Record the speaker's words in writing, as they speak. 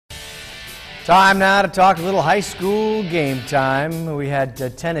Time now to talk a little high school game time. We had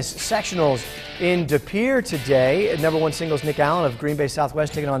tennis sectionals in De Pere today. #1 singles Nick Allen of Green Bay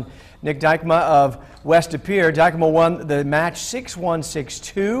Southwest taking on Nick Dykema of West De Pere. Dykema won the match 6-1,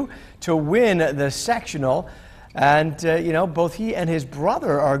 6-2 to win the sectional. And, both he and his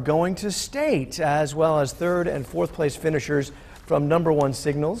brother are going to state, as well as third and fourth place finishers from #1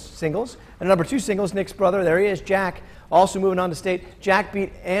 singles. And #2 singles, Nick's brother, there he is, Jack, also moving on to state. Jack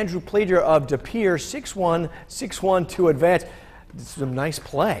beat Andrew Pleader of De Pere 6-1, 6-1 to advance. Some nice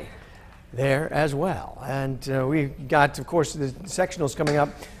play there as well. And we got, of course, the sectionals coming up.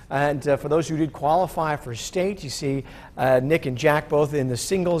 And for those who did qualify for state, you see Nick and Jack both in the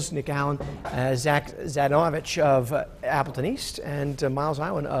singles. Nick Allen, Zach Zanovich of Appleton East, and Miles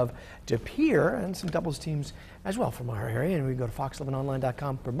Iwan of De Pere, and some doubles teams as well from our area. And we go to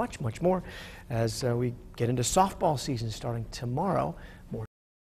fox11online.com for much, much more as we get into softball season starting tomorrow.